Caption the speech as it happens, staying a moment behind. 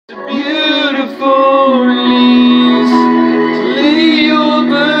Beautiful release, to lay your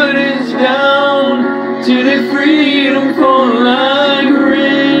burdens down, to let freedom fall like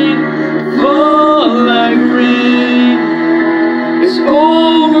rain, fall like rain. It's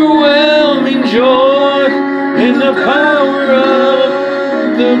overwhelming joy in the power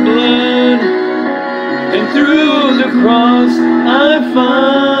of the blood, and through the cross I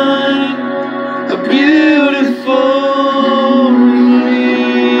find a beautiful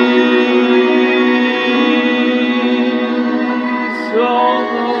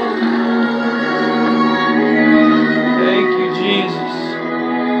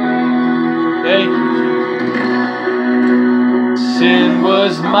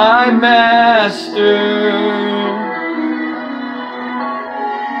was my master,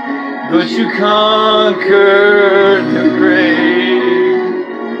 but you conquered the grave.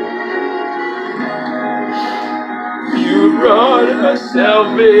 You brought us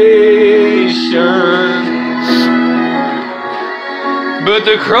salvation, but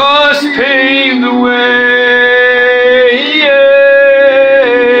the cross paved the way.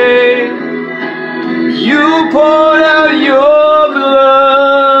 You poured out your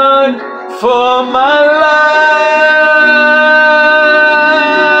for my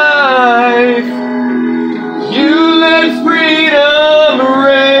life. You let freedom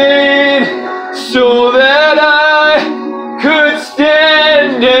reign so that I could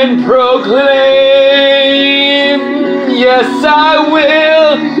stand and proclaim. Yes, I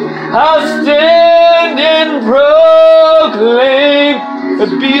will. I'll stand and proclaim a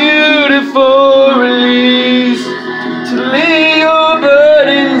beautiful release, to lay your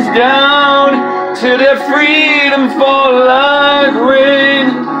burdens down, to let freedom fall like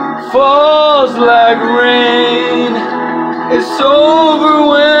rain, falls like rain. It's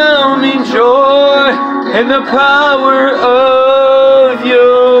overwhelming joy and the power of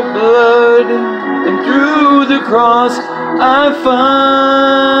your blood, and through the cross I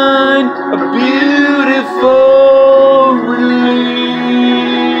find a beautiful release.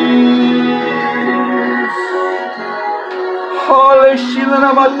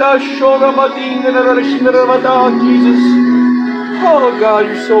 Jesus. Oh God,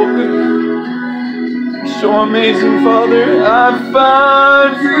 you're so good. You're so amazing, Father. I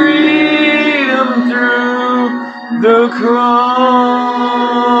find freedom through the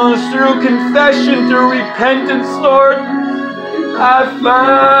cross, through confession, through repentance, Lord. I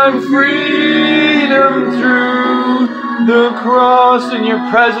find freedom through the cross in your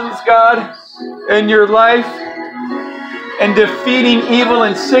presence, God, and your life, and defeating evil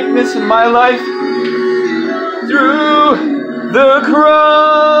and sickness in my life through the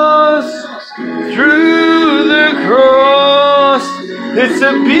cross, through the cross. It's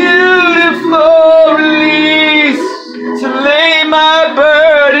a beautiful release, to lay my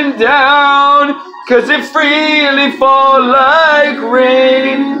burden down, 'cause it freely falls like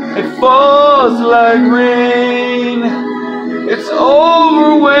rain, it falls like rain. It's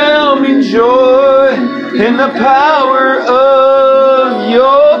overwhelming joy in the power of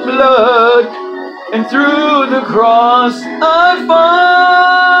your blood, and through the cross I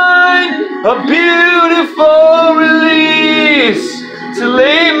find a beautiful release, to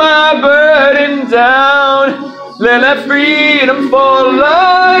lay my burden down. Let that freedom fall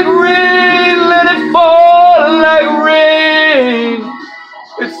like rain, let it fall like rain.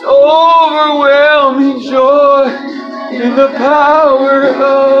 It's overwhelming joy in the power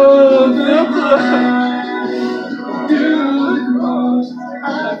of the blood.